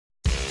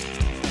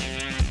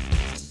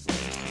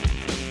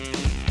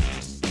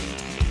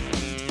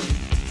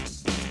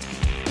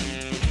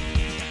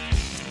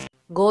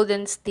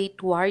Golden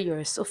State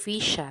Warriors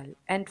official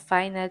and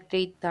final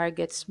trade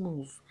targets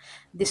move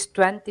this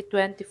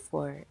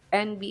 2024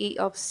 NBA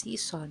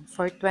offseason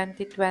for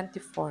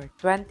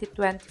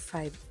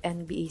 2024-2025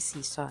 NBA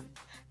season.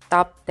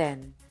 Top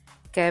 10.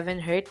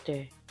 Kevin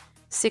Huerter,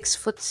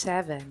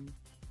 6'7",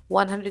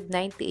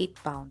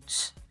 198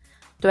 pounds,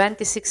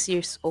 26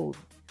 years old,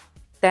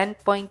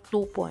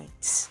 10.2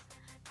 points,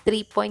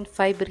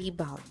 3.5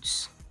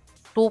 rebounds,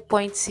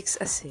 2.6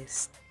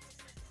 assists,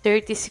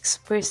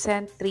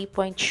 36%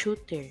 three-point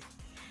shooter,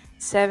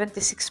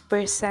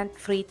 76%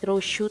 free throw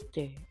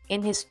shooter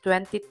in his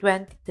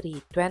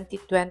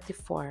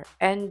 2023-2024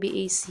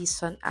 NBA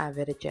season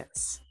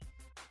averages.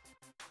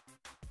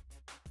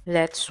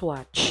 Let's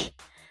watch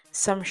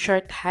some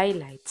short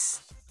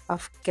highlights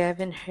of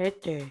Kevin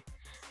Huerter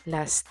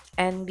last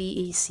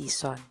NBA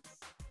season.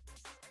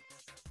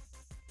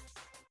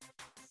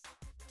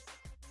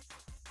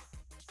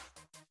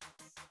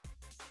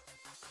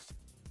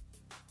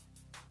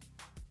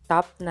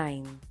 Top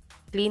 9.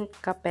 Clint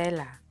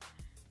Capella,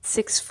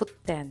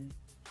 6'10",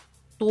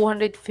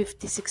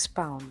 256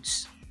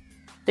 pounds,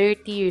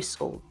 30 years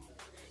old,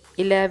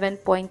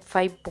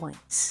 11.5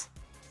 points,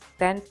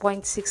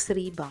 10.6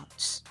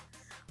 rebounds,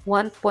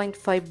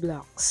 1.5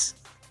 blocks,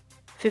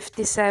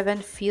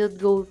 57 field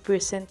goal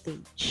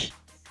percentage,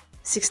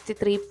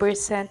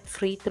 63%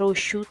 free throw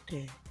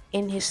shooter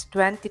in his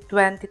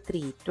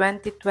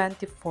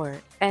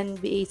 2023-2024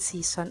 NBA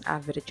season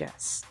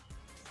averages.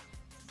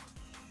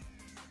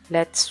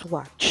 Let's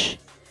watch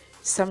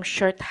some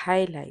short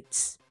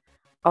highlights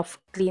of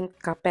Clint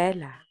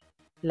Capella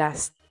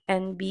last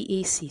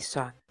NBA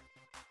season.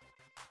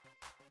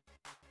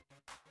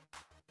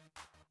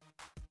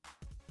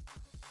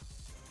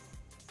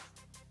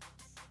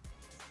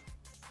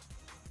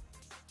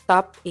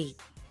 Top 8.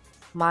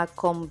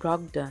 Malcolm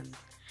Brogdon,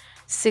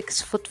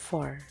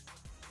 6'4",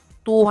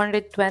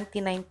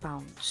 229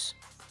 pounds,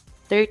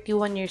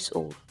 31 years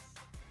old,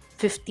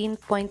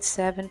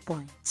 15.7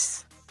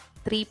 points,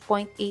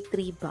 3.8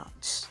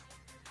 rebounds,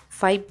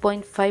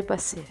 5.5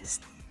 assists,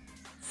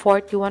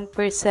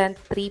 41%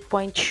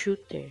 three-point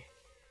shooter,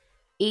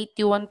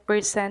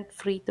 81%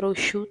 free throw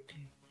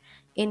shooter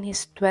in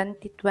his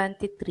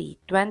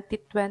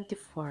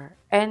 2023-2024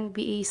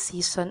 NBA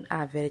season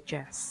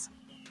averages.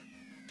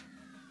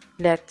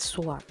 Let's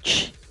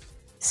watch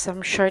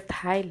some short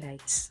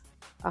highlights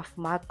of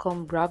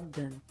Malcolm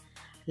Brogdon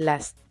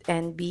last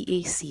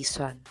NBA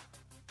season.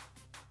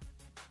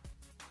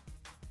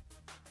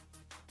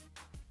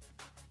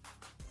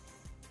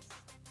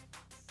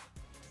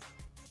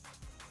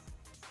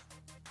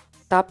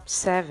 Top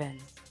 7.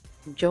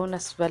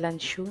 Jonas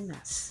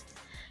Valanciunas,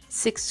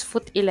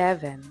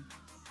 6'11",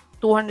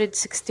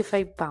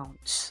 265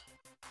 pounds,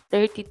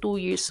 32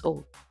 years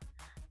old,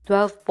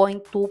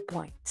 12.2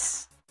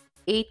 points,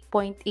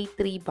 8.8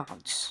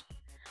 rebounds,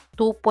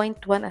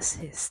 2.1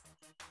 assists,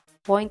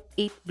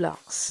 0.8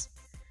 blocks,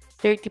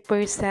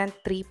 30%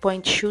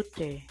 three-point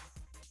shooter,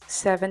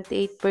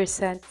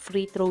 78%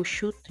 free throw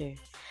shooter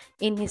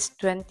in his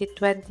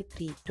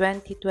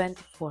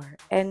 2023-2024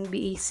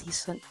 NBA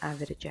season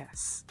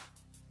averages.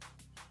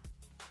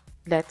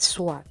 Let's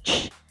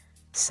watch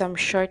some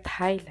short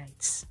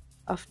highlights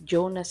of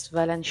Jonas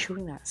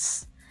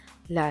Valanciunas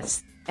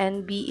last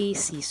NBA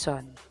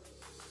season.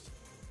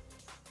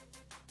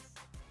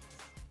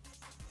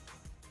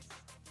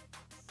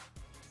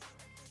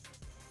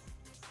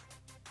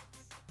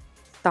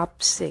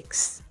 Top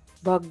 6.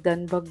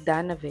 Bogdan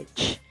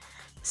Bogdanovic,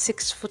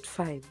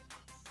 6'5",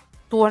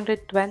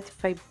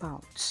 225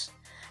 pounds,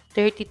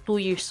 32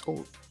 years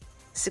old,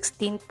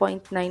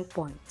 16.9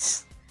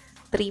 points,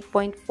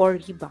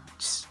 3.4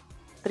 rebounds,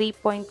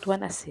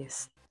 3.1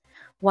 assists,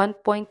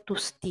 1.2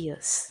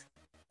 steals,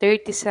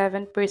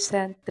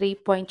 37%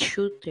 three-point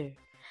shooter,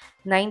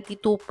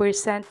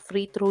 92%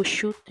 free throw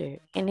shooter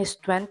in his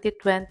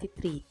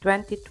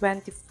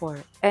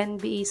 2023-2024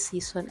 NBA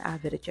season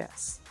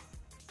averages.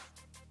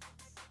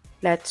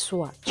 Let's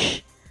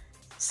watch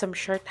some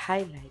short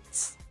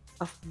highlights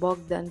of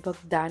Bogdan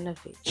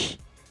Bogdanovic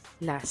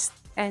last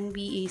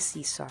NBA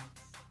season.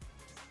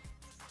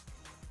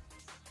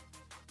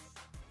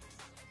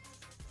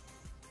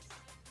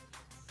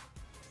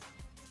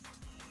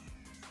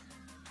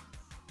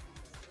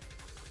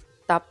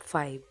 Top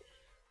 5.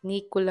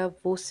 Nikola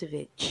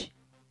Vucevic,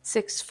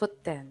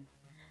 6'10",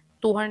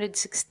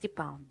 260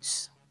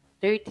 pounds,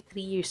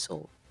 33 years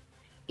old,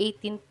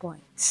 18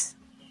 points,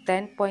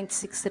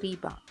 10.6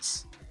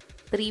 rebounds,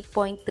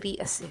 3.3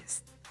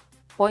 assists,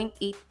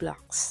 0.8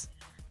 blocks,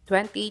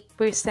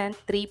 28%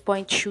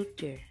 three-point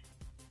shooter,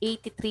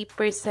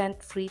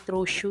 83% free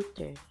throw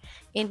shooter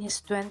in his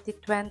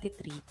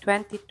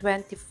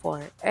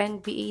 2023-2024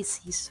 NBA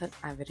season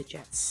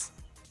averages.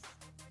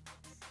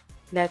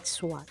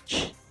 Let's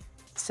watch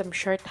some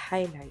short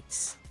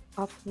highlights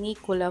of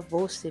Nikola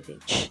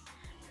Vucevic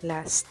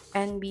last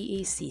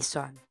NBA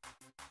season.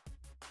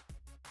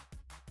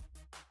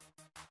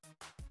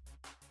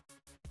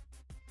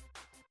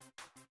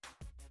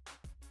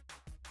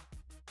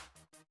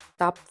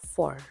 Top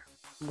 4.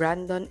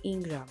 Brandon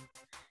Ingram,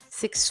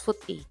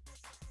 6'8",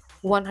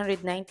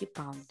 190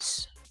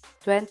 pounds,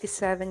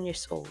 27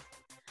 years old,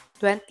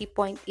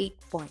 20.8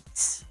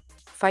 points,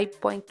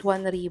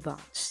 5.1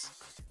 rebounds,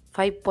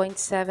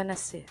 5.7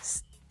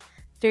 assists,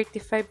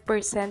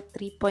 35%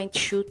 three-point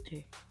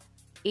shooter,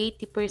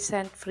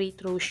 80% free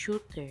throw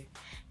shooter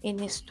in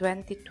his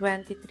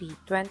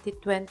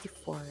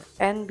 2023-2024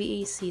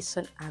 NBA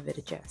season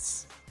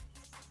averages.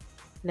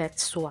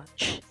 Let's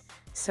watch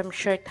some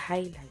short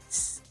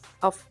highlights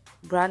of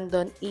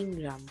Brandon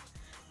Ingram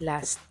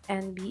last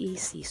NBA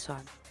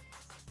season.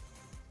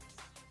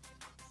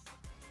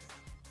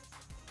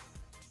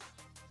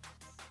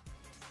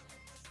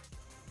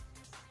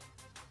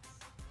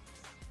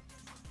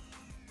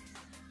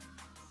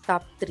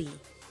 Top 3.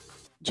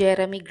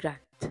 Jeremy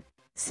Grant,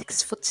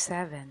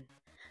 6'7",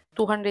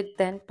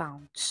 210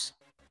 pounds,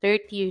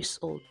 30 years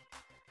old,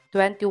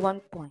 21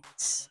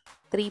 points,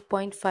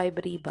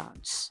 3.5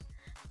 rebounds,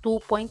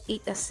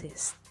 2.8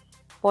 assists, zero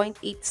point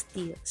 0.8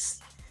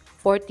 steals,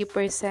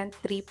 40%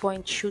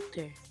 three-point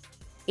shooter,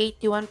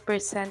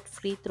 81%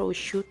 free throw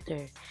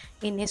shooter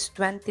in his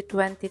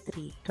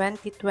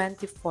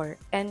 2023-2024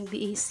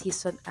 NBA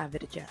season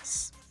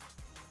averages.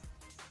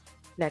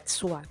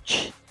 Let's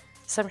watch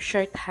some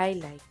short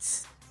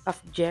highlights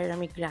of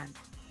Jeremy Grant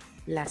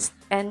last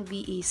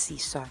NBA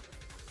season.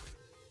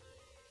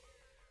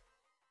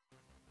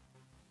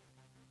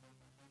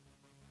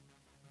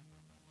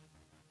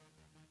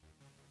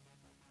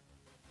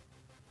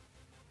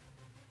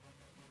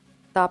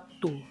 Top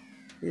 2.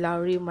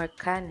 Lauri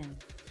Markkanen,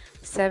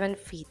 7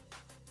 feet,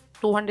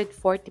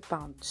 240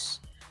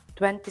 pounds,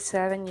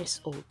 27 years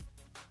old,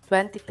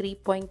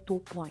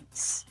 23.2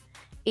 points,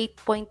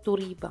 8.2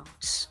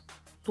 rebounds,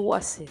 2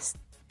 assists,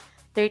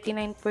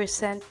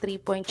 39%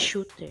 three-point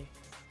shooter,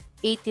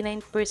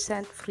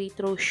 89% free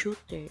throw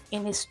shooter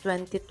in his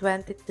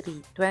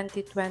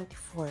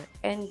 2023-2024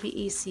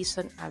 NBA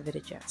season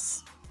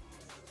averages.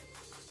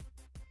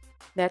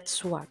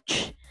 Let's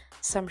watch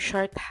some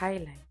short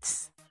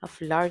highlights of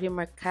Lauri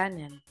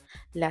Markkanen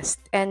last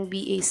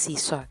NBA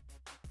season.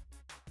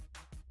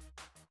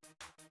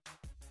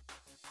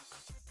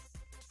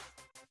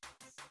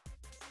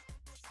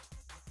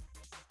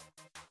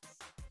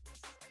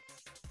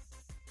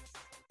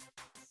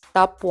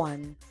 Top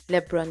 1.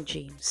 LeBron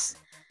James,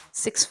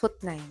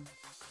 6'9",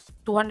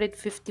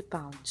 250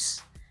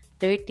 pounds,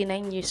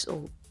 39 years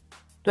old,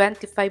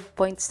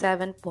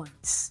 25.7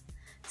 points,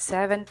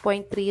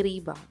 7.3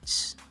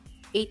 rebounds,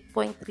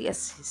 8.3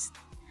 assists,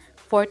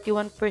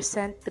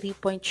 41%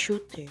 three-point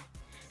shooter,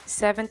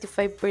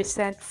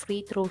 75%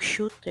 free throw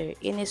shooter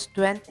in his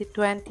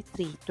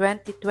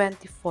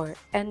 2023-2024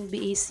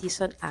 NBA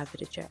season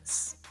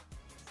averages.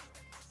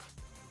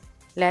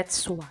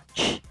 Let's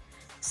watch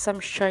some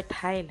short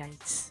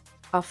highlights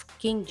of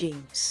King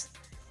James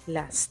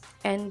last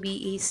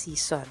NBA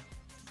season.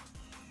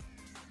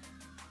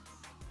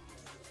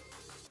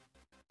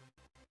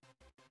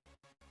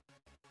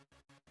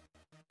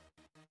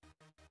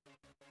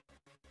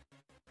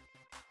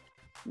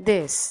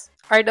 These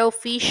are the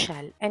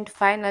official and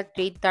final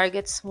trade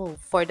targets move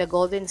for the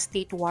Golden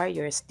State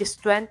Warriors this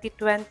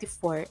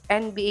 2024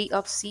 NBA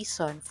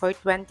offseason for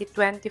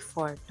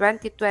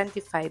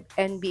 2024-2025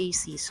 NBA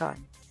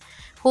season.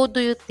 Who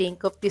do you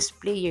think of these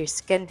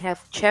players can help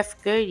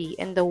Steph Curry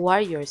and the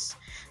Warriors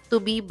to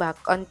be back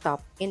on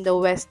top in the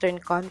Western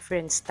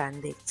Conference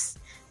standings?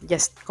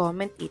 Just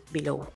comment it below.